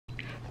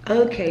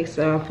Okay,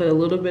 so I put a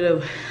little bit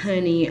of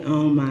honey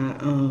on my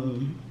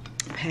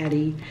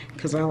patty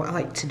because I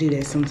like to do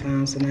that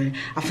sometimes, and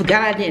I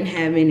forgot I didn't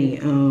have any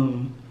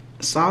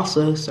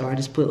salsa, so I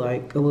just put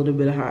like a little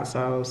bit of hot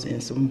sauce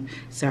and some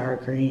sour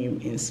cream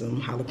and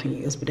some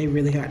jalapenos, but they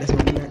really hot, that's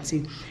what I got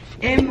to.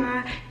 And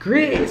my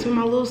grits with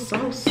my little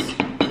sauce.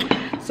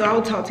 So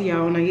I'll talk to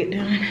y'all when I get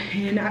done,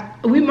 and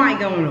we might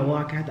go on a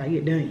walk after I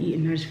get done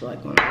eating. I just feel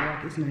like going on a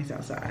walk. It's nice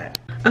outside.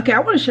 Okay, I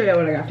want to show y'all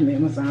what I got from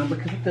Amazon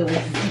because I feel like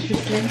it's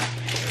interesting.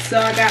 So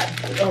I got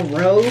a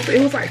robe.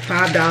 It was like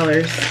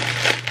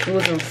 $5. It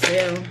was on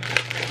sale.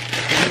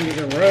 I needed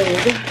a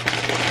robe.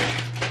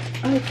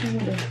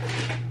 Okay,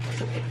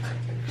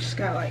 just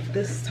got like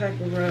this type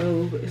of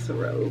robe. It's a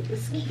robe.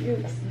 It's cute.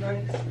 It's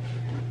nice.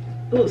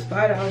 It was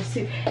 $5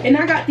 too. And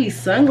I got these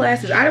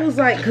sunglasses. I was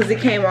like, because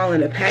it came all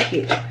in a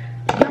package.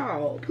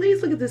 Y'all,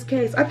 please look at this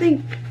case. I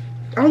think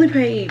I only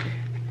paid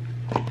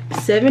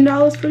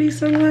 $7 for these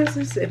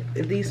sunglasses. If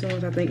these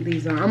ones, I think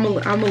these are. I'm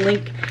gonna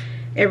link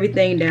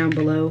everything down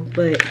below.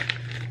 But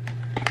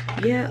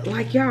yeah,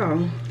 like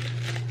y'all,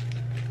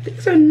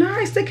 these are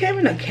nice. They came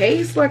in a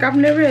case. Like I've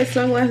never had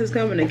sunglasses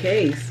come in a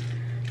case.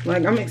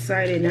 Like I'm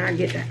excited now.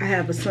 I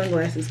have a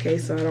sunglasses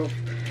case, so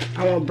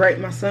I won't break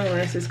my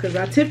sunglasses because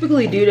I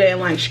typically do that and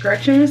like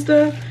scratch them and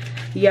stuff.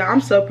 Yeah,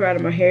 I'm so proud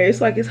of my hair.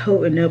 It's like it's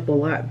holding up a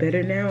lot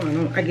better now.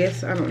 I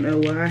guess I don't know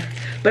why,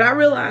 but I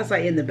realized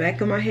like in the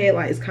back of my head,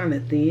 like it's kind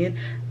of thin.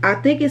 I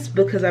think it's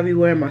because I be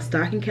wearing my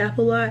stocking cap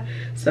a lot,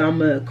 so I'm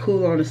gonna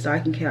cool on the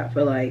stocking cap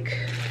for like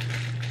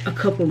a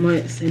couple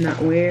months and not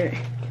wear it.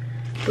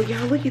 But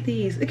y'all, look at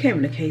these. It came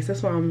in a case.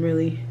 That's why I'm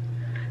really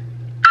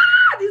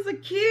these are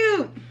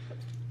cute.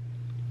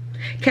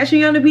 Catch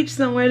me on the beach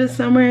somewhere this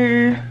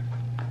summer.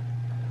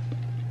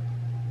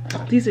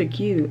 These are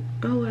cute.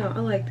 Oh wow, I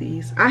like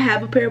these. I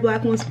have a pair of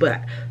black ones,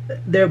 but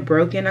they're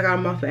broken. I got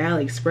them off of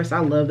AliExpress. I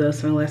love those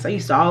sunglasses. I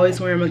used to always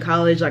wear them in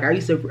college. Like I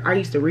used to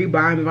rebuy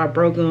them if I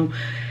broke them.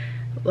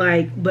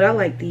 Like, but I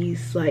like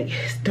these. Like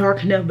it's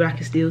dark enough, but I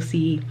can still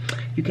see.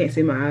 You can't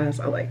see my eyes.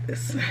 I like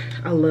this.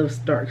 I love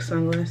dark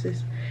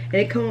sunglasses. And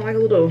it comes with like a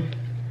little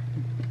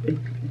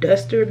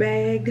duster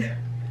bag.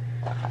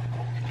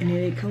 And then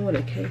it comes with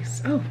a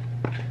case. Oh,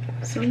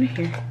 something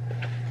here.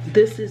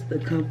 This is the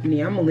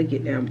company. I'm gonna link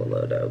it down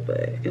below though,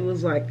 but it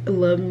was like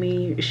love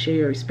me, share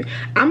your experience.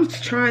 I'm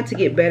trying to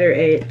get better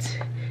at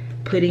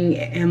putting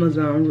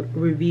Amazon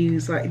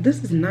reviews. Like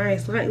this is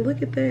nice. Like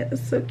look at that.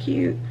 It's so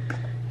cute.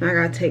 Now I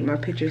gotta take my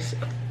pictures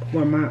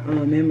for my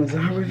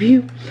Amazon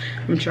review.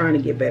 I'm trying to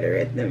get better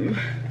at them.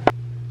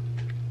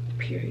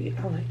 Period.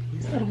 I like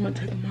these. I don't want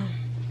to take them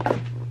off.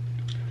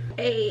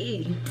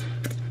 Hey.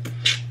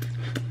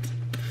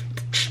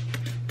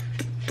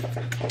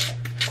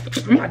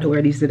 I'm about to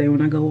wear these today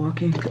when I go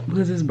walking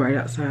because it's bright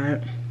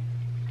outside.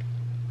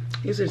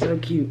 These are so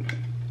cute.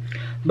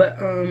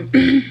 But I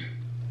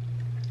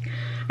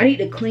need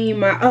to clean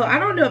my, I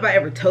don't know if I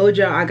ever told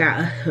y'all I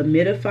got a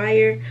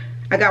humidifier.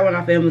 I got one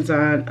off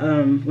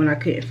Amazon when I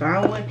couldn't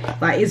find one.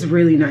 Like it's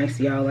really nice,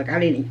 y'all. Like I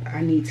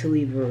need to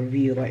leave a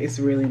review. Like it's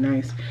really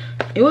nice.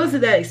 It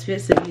wasn't that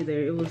expensive either.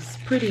 It was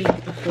pretty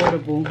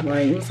affordable.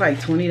 Like it was like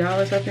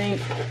 $20 I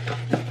think.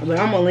 But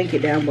I'm gonna link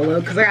it down below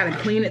because I gotta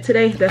clean it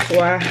today. That's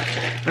why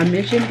I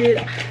mentioned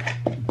it.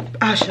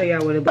 I'll show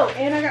y'all what it was. Oh,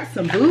 and I got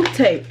some boob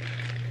tape.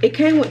 It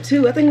came with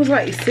 2. I think it was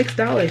like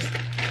 $6.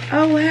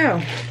 Oh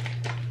wow.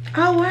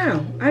 Oh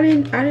wow. I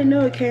didn't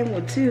know it came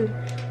with 2.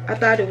 I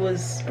thought it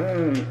was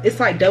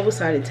it's like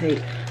double-sided tape.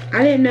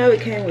 I didn't know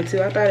it came with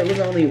 2. I thought it was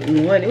only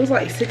 1. It was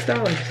like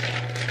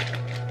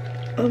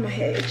 $6. Oh my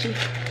head itchy.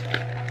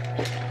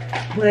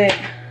 But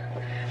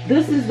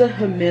this is the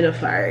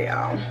humidifier,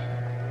 y'all.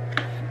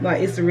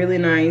 Like it's really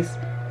nice.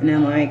 And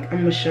then like I'm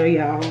gonna show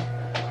y'all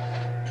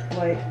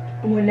like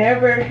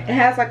whenever it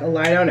has like a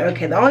light on it.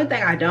 Okay, the only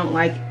thing I don't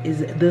like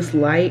is this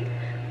light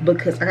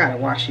because I gotta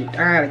wash it.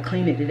 I gotta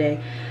clean it today.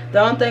 The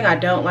only thing I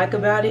don't like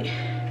about it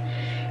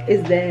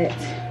is that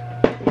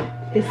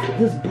it's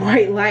this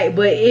bright light,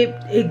 but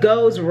it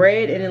goes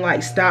red and then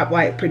like stop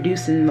like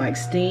producing like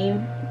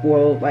steam.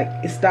 Well, like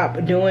it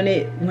stopped doing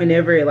it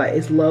whenever it like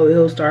it's low.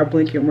 It'll start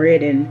blinking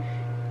red and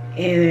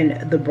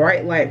the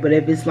bright light, but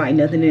if it's like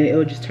nothing in it,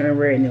 it'll just turn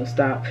red and it'll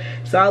stop.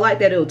 So I like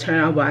that it'll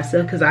turn off by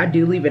itself because I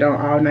do leave it on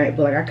all night,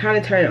 but like I kind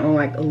of turn it on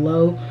like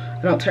low.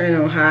 I don't turn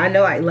it on high. I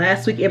know like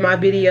last week in my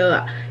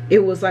video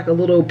it was like a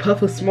little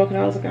puff of smoke and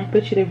I was like, I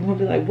bet you they won't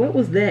be like, what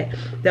was that?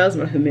 That was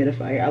my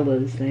humidifier. I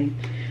love this thing.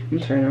 I'm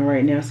turning it on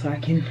right now so I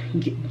can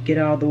get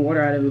all the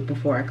water out of it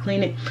before I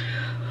clean it.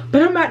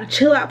 But I'm about to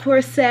chill out for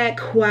a sec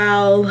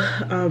while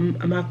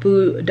my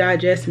food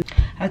digests.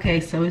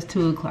 Okay, so it's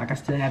 2 o'clock. I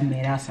still haven't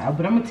made outside,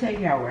 but I'm gonna tell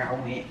y'all where I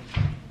went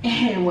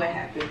and what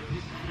happened.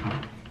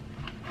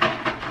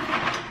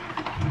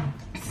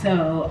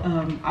 So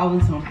I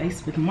was on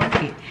Facebook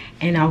Market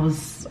and I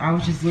was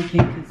just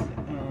looking because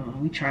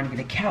we trying to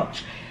get a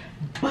couch,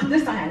 but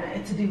this don't have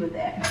nothing to do with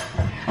that.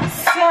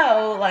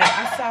 So like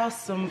I saw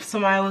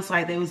somebody was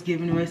like they was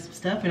giving away some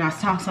stuff, and I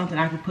saw something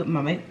I could put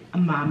my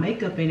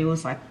makeup in. It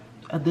was like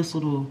this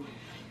little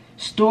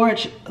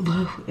storage.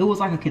 It was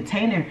like a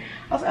container.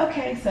 I was like,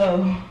 okay,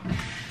 so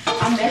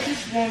I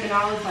messaged them and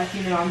I was like,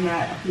 you know, I'm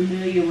not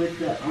familiar with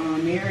the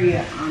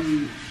area.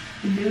 I'm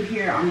new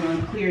here. I'm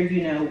unclear,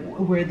 you know,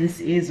 where this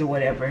is or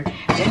whatever.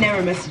 They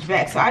never messaged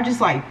back. So I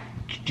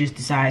just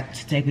decided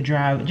to take a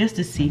drive just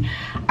to see.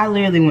 I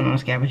literally went on a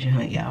scavenger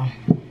hunt, y'all.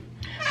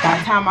 By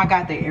the time I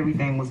got there,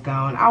 everything was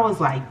gone. I was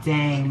like,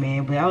 dang,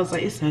 man. But I was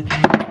like, it's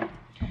okay.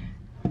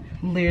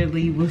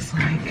 Literally was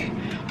like,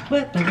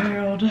 what the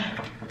world?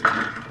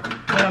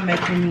 But I'm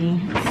making me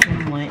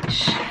some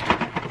lunch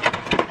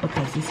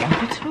because it's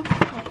after 2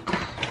 o'clock.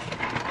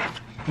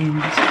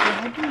 And this is what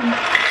I do.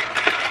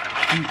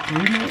 Eat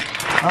 3 meals.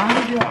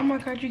 Oh my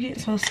God, you're getting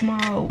so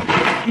small.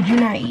 You're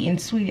not eating,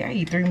 sweetie. I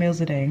eat 3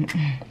 meals a day.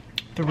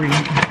 3.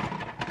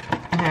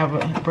 I have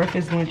a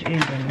breakfast, lunch,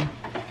 and dinner.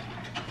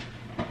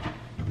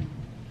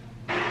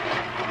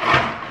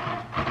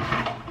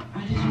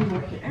 I just be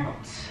working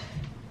out.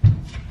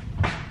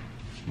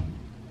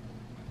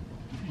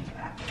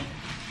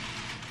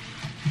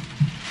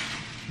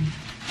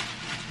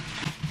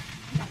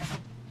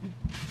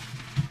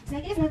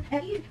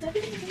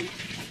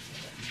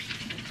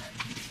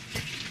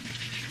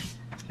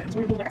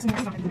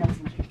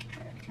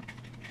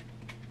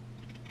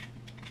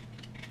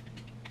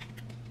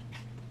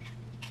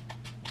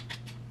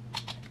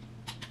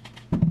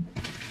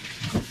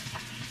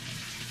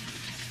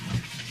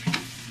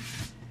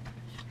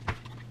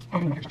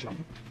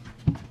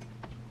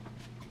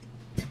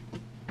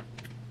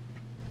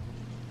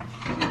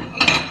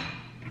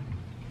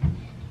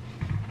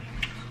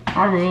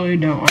 I really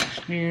don't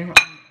understand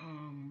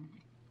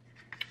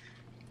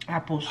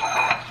apples.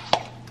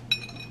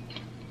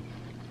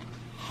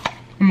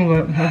 I'm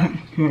gonna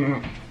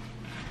go.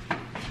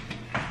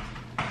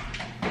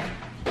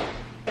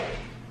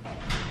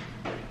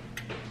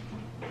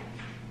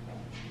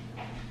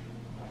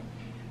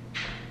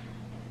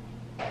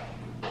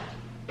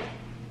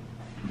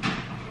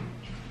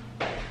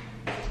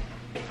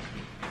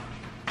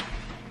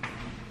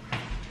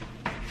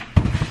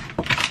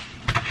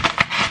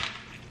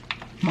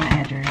 My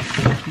address.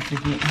 I keep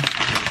forgetting.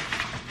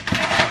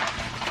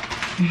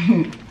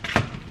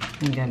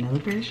 We got another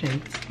pair of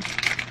shades.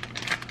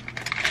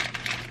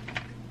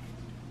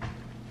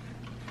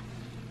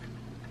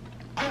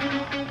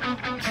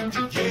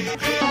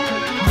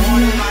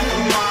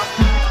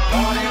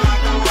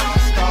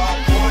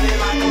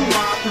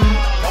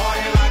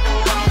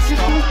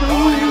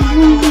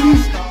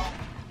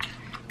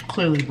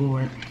 Clearly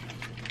bored.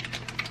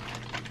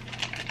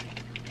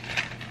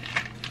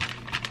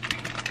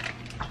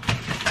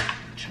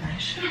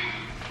 Trash.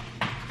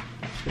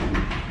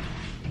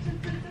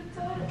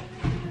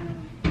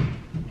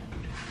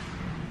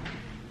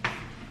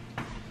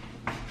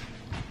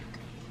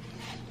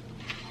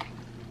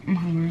 I'm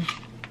hungry.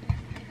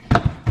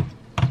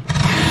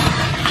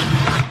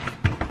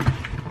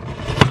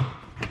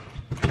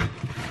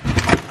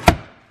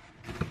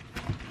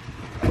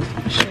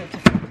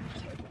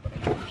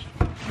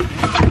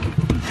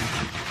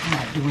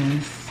 Doing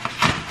this.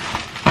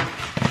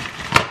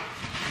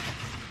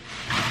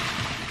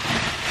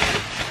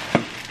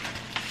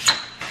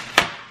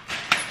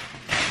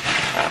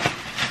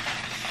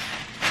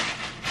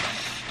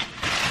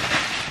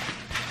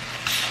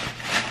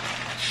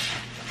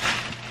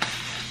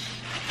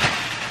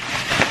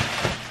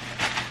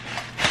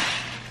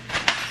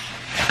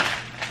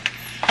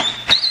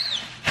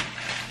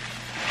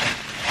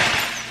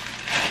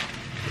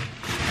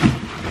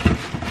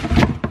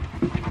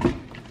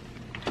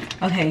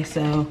 Okay,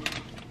 so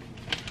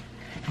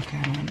okay,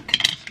 I don't want to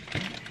cut this.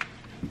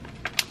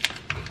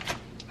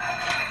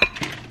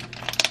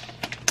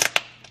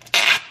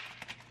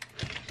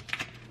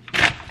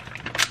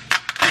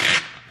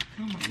 I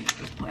might need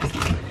this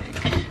plastic bag.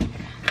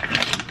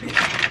 Keep it.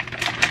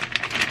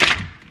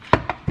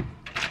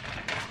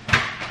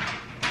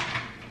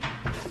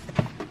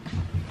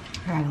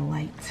 I got a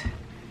light.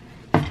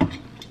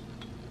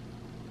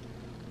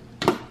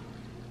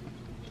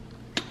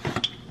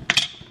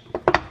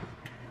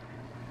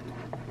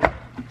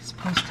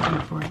 Supposed to be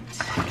bright.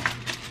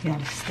 You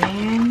got a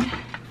stand,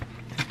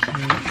 a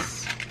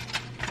case,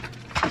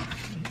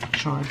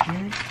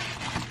 charger.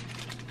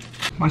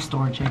 My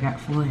storage I got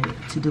flooded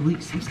to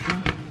delete some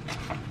stuff.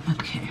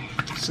 Okay,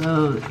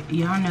 so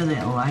y'all know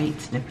that light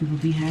that people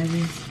be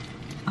having?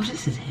 Oh,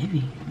 this is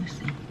heavy. Let's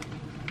see.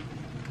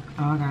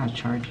 Oh, I gotta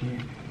charge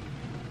it.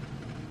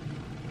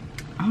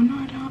 Oh no,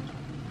 I don't.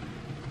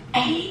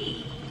 Hey!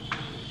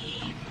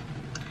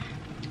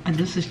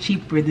 This is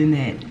cheaper than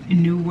that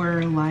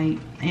Newer light,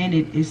 and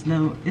it's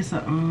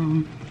a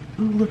ooh,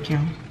 look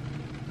y'all,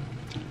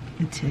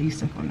 I'll tell you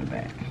stuff on the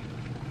back.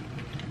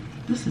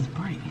 This is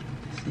bright.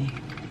 Let's see.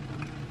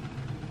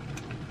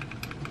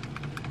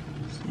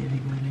 Let's see if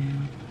it go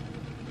down.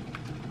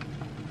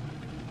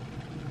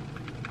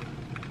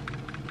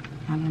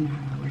 I don't know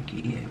how to work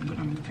it yet, but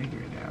I'm gonna figure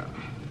it out.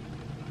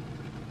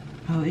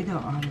 Oh, it go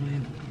all the way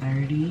up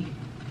 30.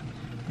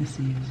 Let's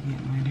see if it's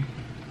getting lighter.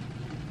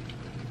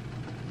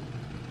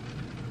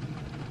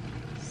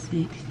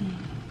 60,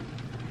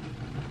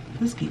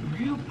 This get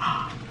real.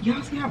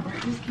 Y'all see how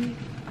bright this get?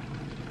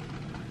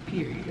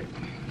 Period.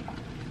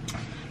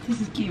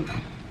 This is cute.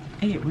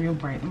 It get real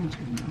bright. Let me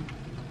turn it on.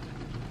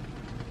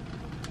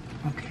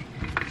 Okay.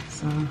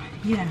 So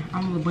yeah,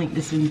 I'm gonna link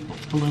this in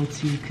below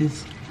too,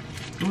 because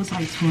it was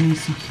like 20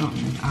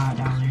 something odd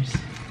dollars.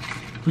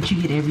 But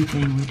you get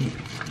everything with it.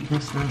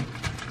 That's the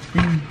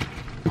thing.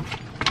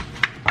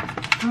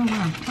 Oh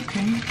wow,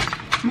 okay.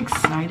 I'm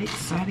excited.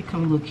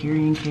 Come a little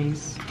carrying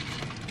case.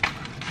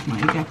 Now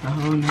you got the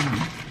whole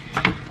name.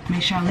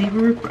 Make sure I leave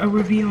a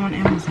review on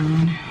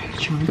Amazon.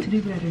 Trying to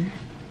do better.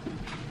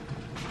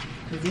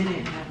 Because it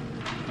didn't have a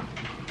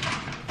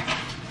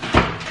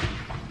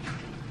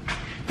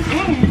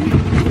review.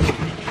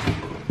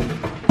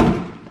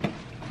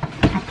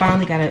 And I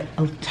finally got a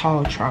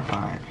tall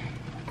tripod.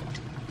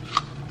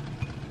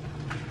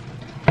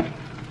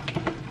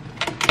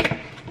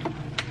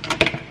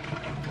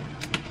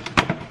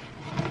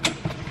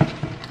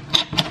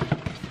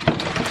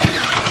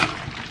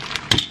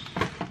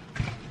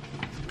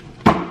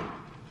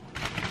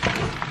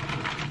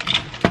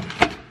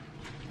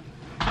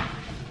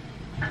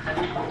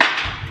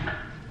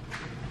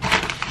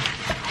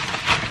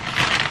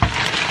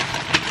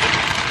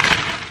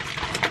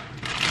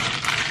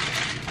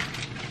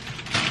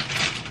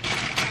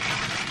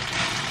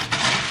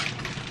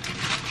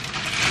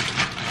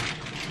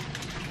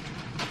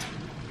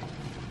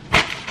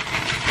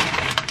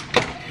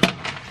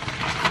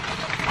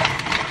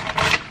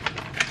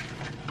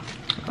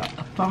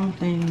 Phone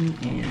thing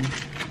and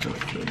door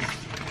case.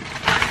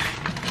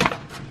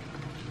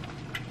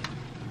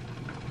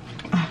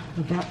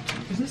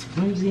 Is this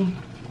flimsy? I'm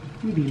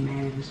gonna be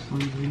mad if it's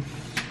flimsy.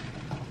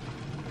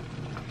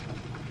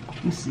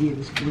 Let's see if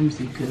it's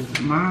flimsy because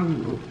my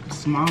little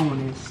small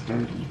one is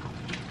sturdy.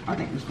 I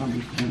think it's gonna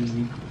be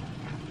flimsy.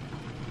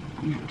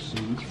 I'm not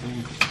sure which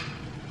way.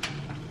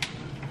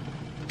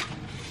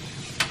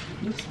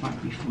 This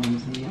might be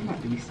flimsy. I'm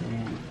about to be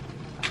sad.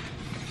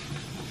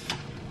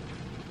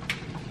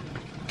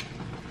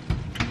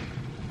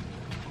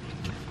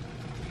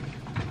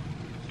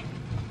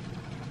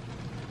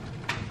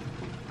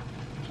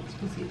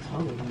 Let's get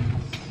taller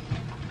ones.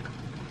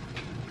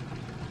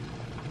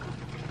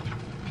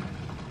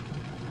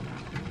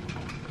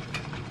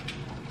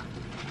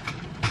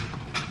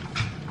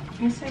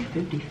 I say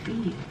 50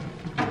 feet,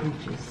 50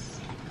 inches.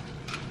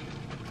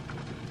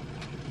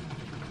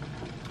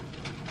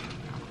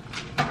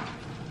 I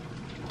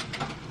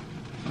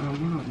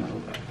don't know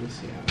about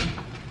this yet.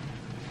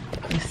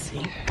 Let's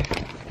see.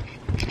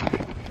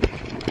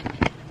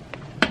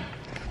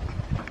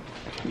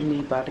 You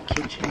need by the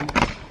kitchen.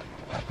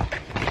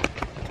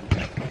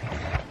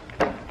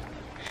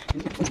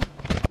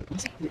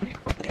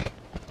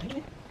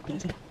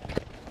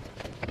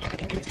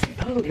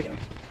 Oh, there you go.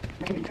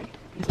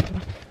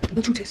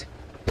 The truth is,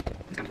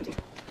 it's kind of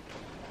flimsy.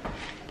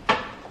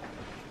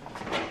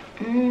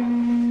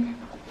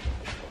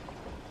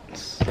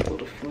 It's a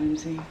little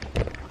flimsy.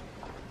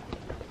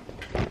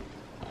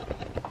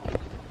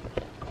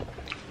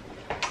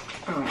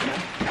 I don't know.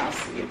 I'll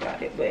see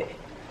about it, but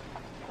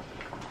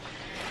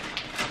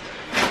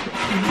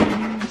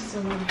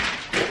so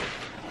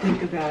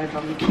think about if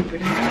I'm gonna keep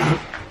it out.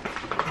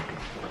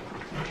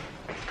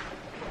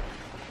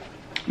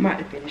 I'm about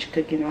to finish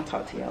cooking. I'll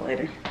talk to y'all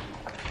later.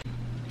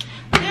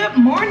 Good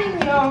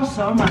morning, y'all.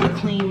 So I'm about to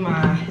clean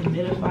my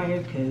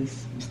humidifier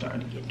because I'm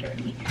starting to get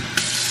dirty.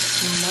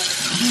 So I'm about to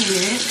clean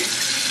it.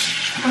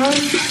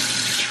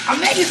 I'm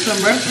making some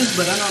breakfast,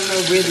 but I don't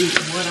know really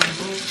what I'm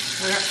doing.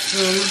 I got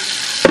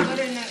some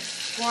butternut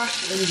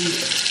squash in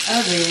the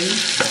oven.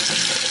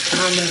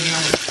 I'm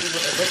gonna see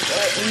what it looks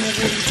like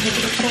whenever you take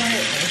it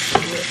apart. Let's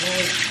see what it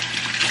looks like.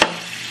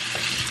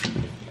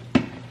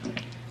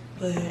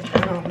 But I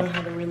don't know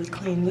how to really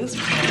clean this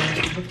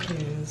part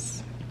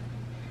because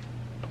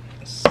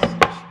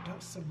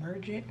don't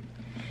submerge it,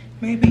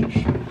 maybe.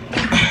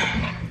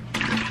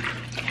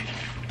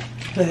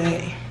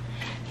 But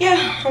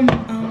yeah, I'm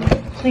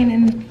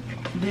cleaning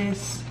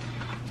this.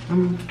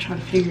 I'm trying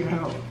to figure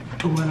out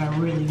what I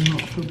really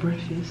want for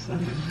breakfast. I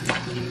don't know how to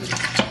clean this.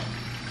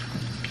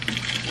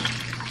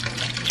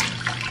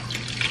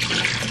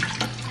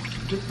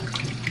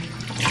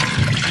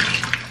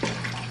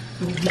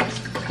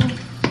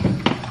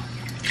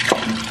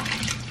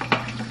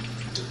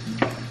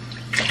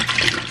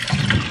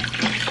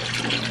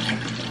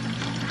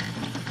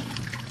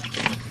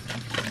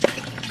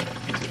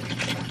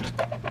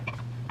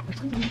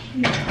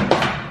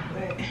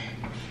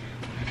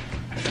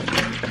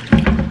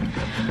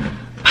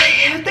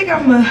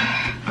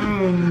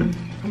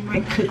 I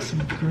might cook some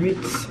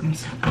grits and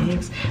some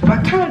eggs, but I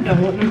kind of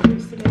don't want no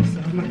grits today, so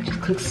I might just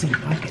cook some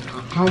like an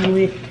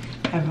omelet,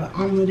 have an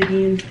omelet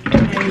again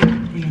today,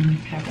 and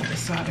have like a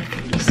side of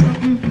food or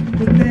something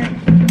with that.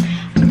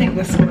 I think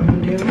that's what I'm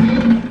gonna do.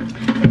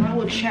 I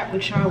will chat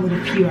with y'all with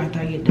a few after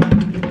I get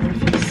done with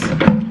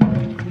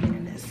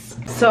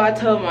breakfast. So I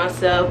told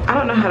myself, I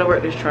don't know how to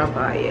work this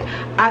tripod yet.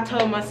 I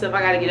told myself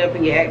I gotta get up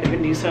and get active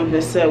and do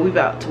something. So we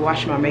about to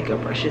wash my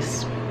makeup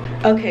brushes.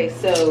 Okay,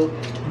 so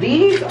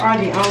these are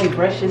the only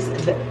brushes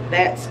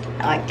that's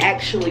like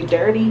actually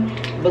dirty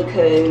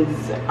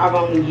because I've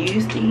only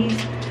used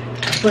these.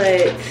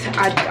 But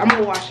I'm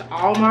gonna wash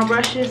all my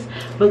brushes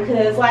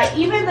because like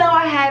even though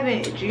I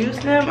haven't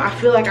used them, I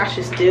feel like I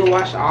should still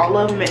wash all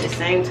of them at the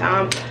same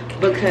time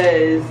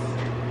because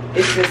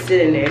it's just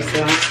sitting there.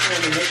 So I'm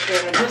trying to make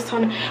sure I'm just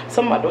on.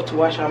 So I'm about to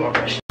wash all my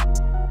brushes.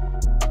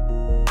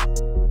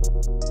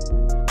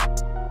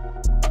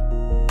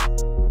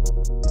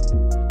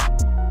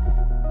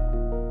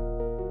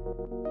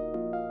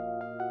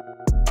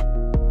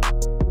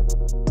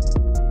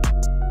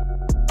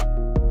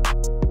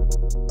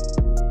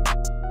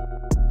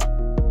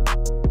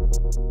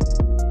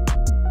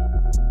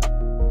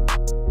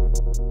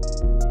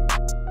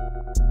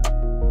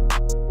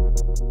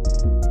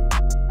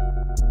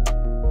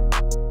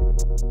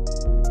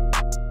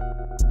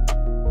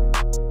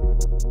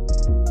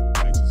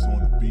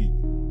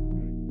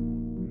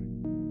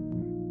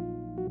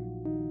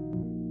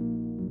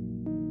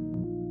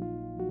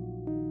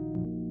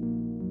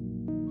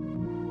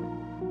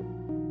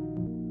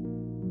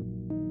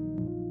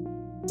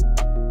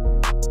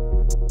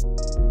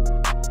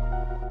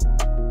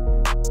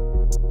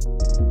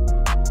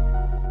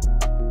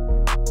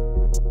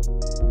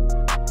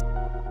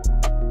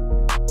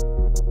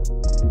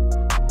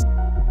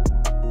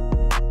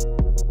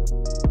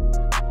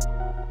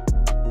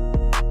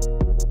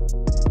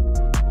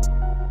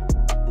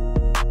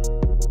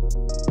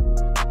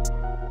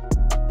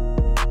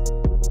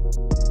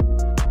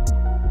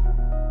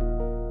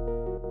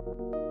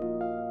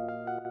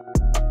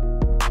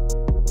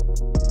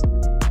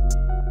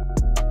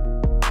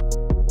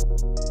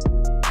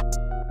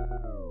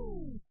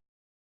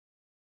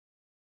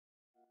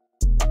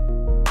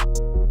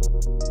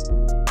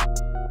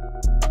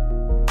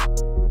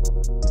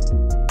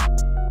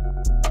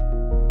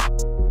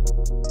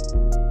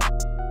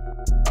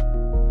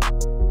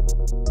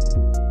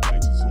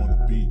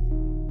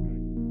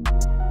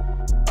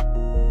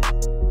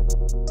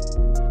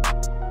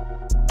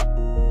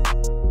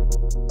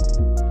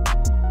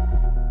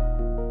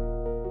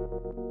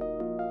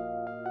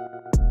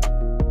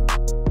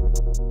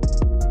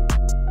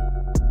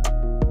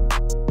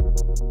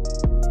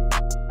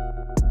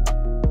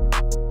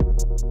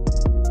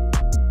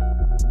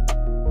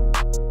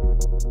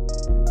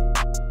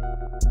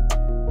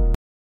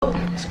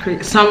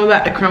 So I'm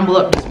about to crumble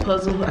up this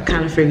puzzle. I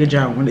kind of figured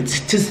y'all wanted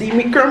to see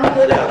me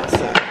crumble it up.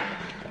 So.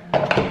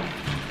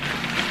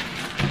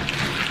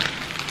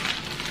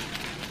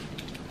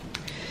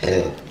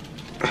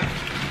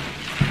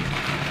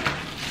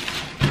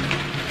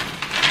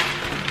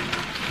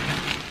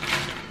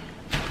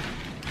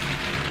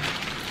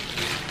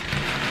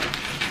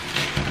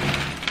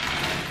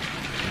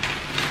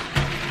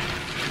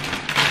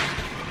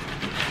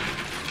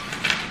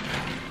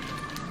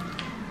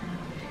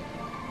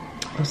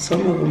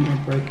 Some of them are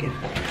broken.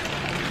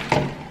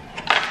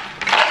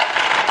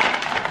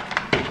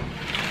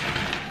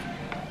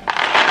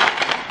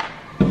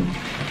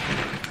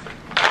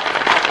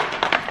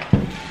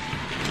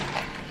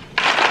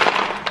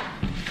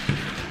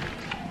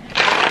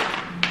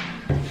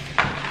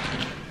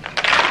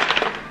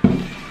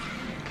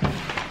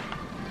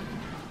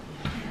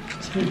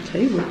 It's on the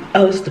table.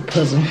 Oh, it's the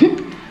puzzle.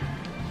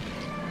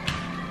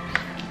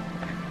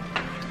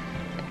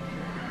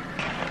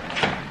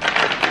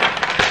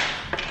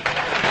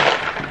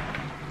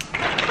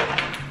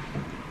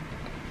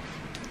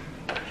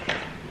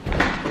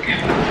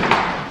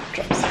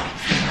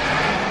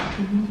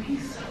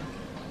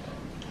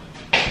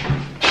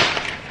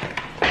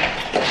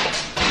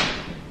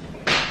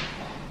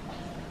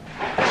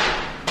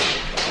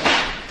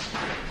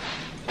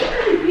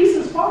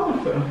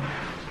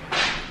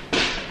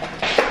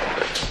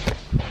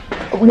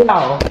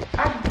 No,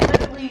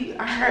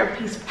 I heard a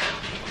piece.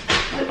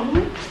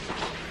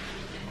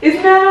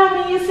 It's not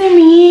on me, it's in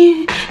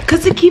me.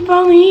 Cause it keep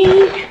on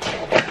me.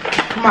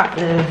 I'm about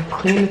to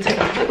clean the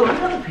table. Look,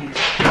 another piece.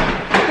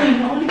 I don't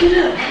even want to get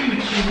up. I'm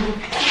gonna show you a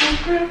piece of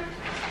crap.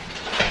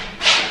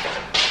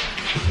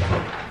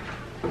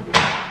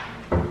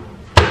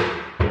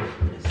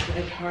 This is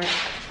that part.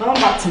 So I'm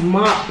about to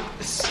mop.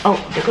 Oh,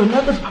 there's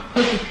another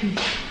puzzle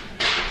piece.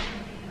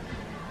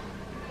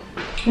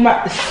 I'm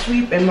about to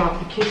sweep and mop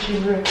the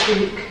kitchen real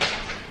quick.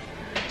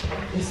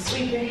 Just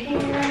sweep in here.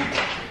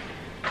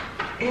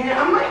 And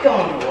I might go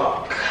on a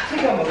walk. I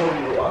think I'm gonna go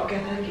on a walk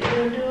after I get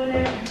done doing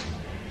it.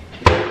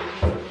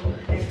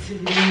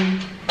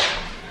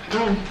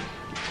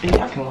 And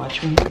y'all can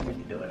watch me when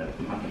you do it.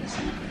 I'm mopping this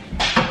anyway.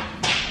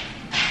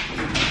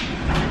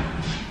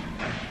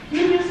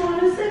 You just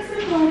want a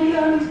sexy body,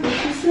 all these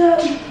bitches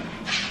up.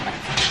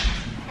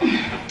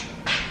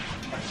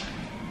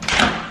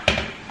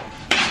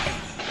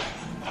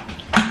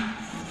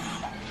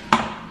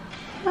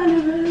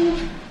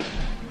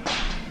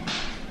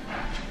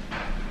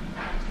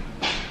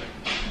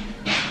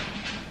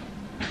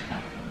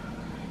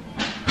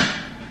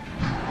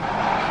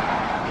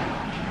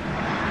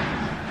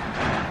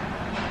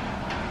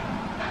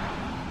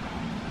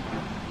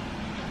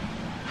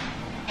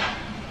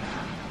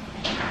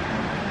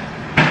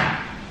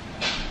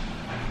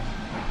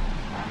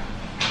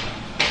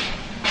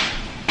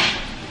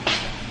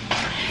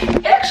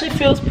 actually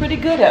feels pretty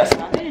good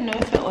outside. I didn't know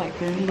it felt like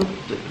that. Look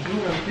at the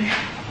door open.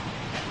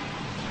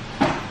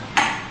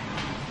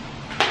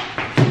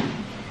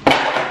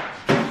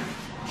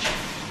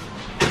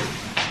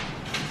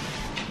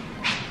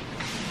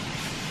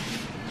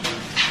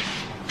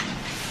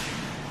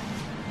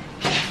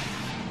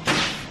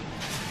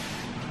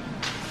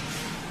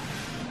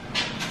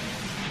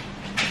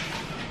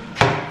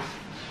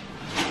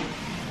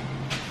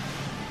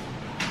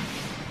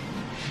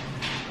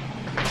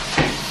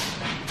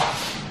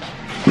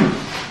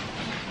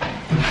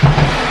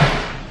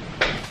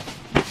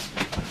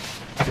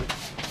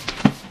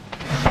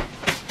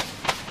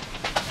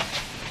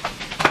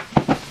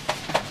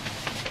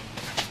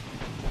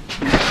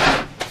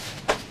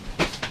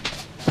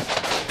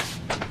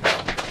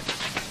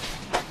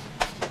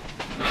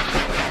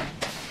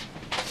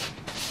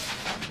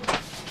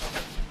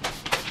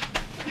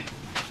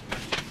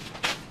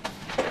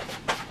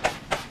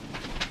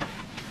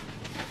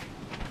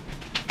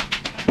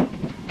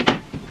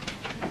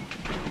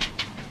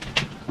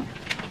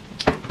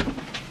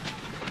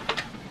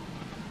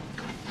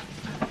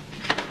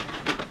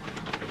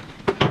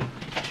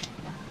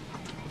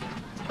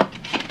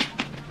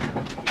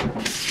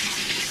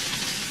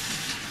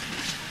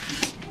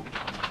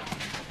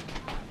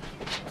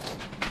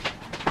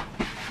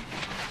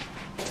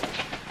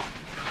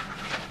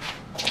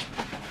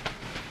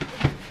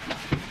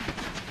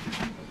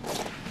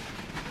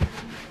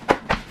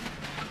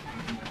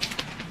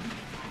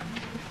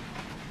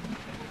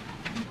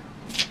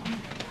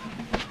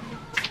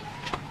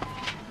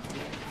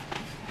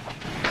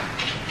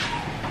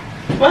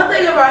 One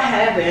thing about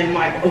having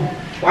like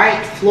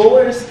white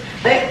floors,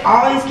 they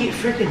always get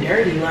freaking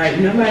dirty. Like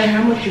no matter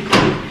how much you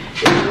clean,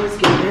 they always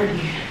get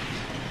dirty.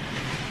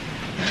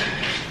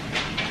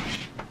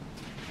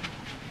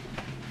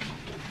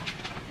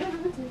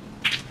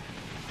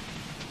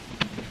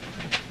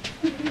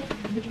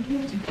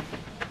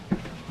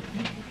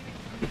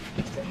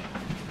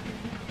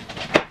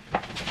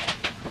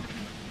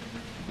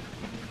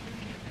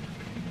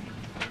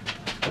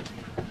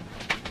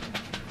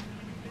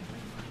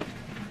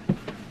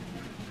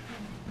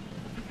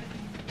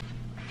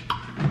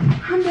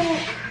 I'm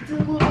back. Did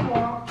a little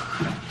walk.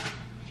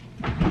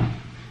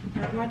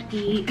 Not about to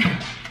eat.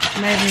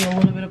 Maybe a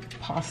little bit of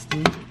pasta.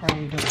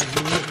 Probably don't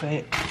do it,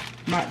 but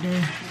I'm about to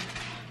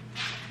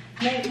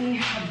make me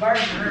a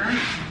burger.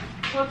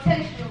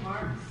 Quotation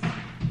marks.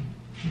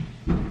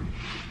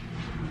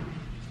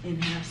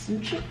 And have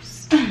some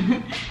chips.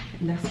 And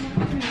that's my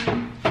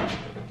plan.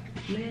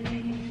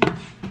 Mayonnaise.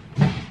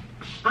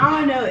 I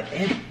don't know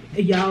if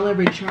y'all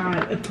ever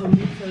tried a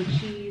pimento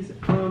cheese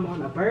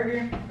on a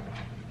burger.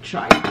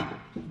 Try it.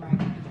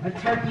 A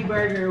turkey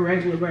burger, a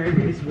regular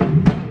burger is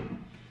really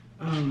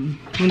good.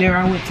 Whenever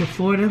I went to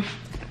Florida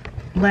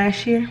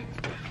last year,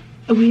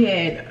 we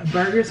had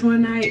burgers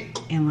one night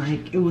and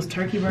like it was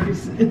turkey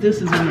burgers.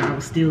 This is when I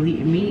was still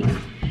eating meat.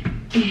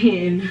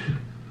 And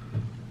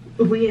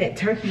we had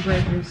turkey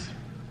burgers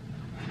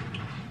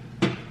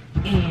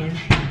and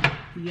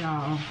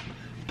y'all,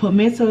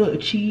 pimento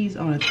cheese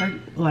on a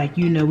turkey, like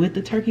you know, with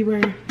the turkey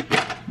burger,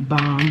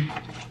 bomb.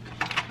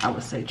 I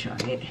would say try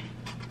it.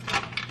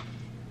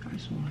 I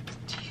just want to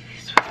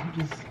cheese.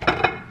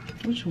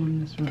 Which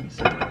one is right?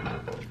 So,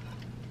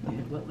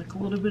 yeah, but like a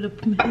little bit of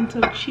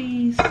pimento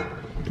cheese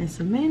and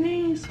some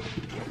mayonnaise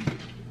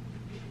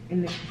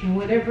and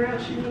whatever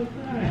else you want to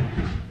put on it.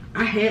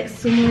 I had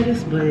some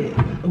lettuce, but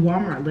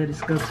Walmart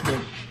lettuce goes to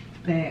the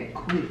bag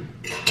quick.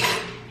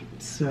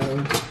 So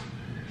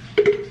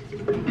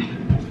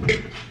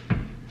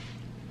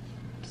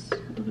just a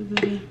little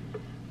bit of,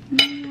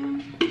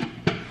 yeah.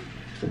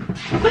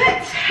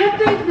 But I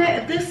think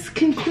that this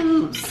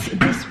concludes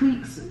this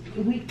week's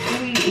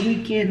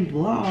weekend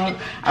vlog.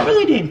 I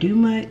really didn't do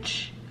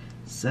much,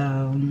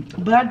 so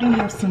but I do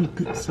have some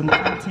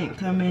content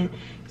coming.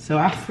 So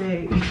I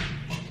say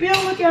be on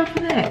the lookout for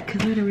that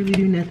because I didn't really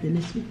do nothing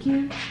this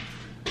weekend.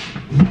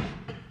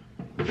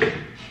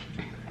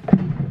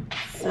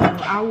 So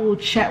I will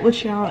chat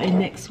with y'all in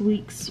next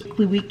week's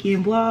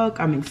weekend vlog.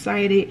 I'm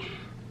excited.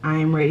 I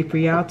am ready for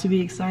y'all to be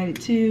excited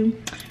too.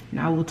 And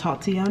I will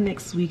talk to y'all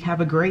next week.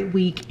 Have a great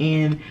week.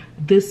 And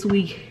this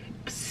week,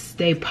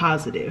 stay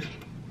positive.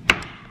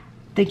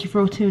 Thank you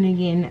for tuning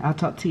in. I'll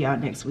talk to y'all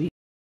next week.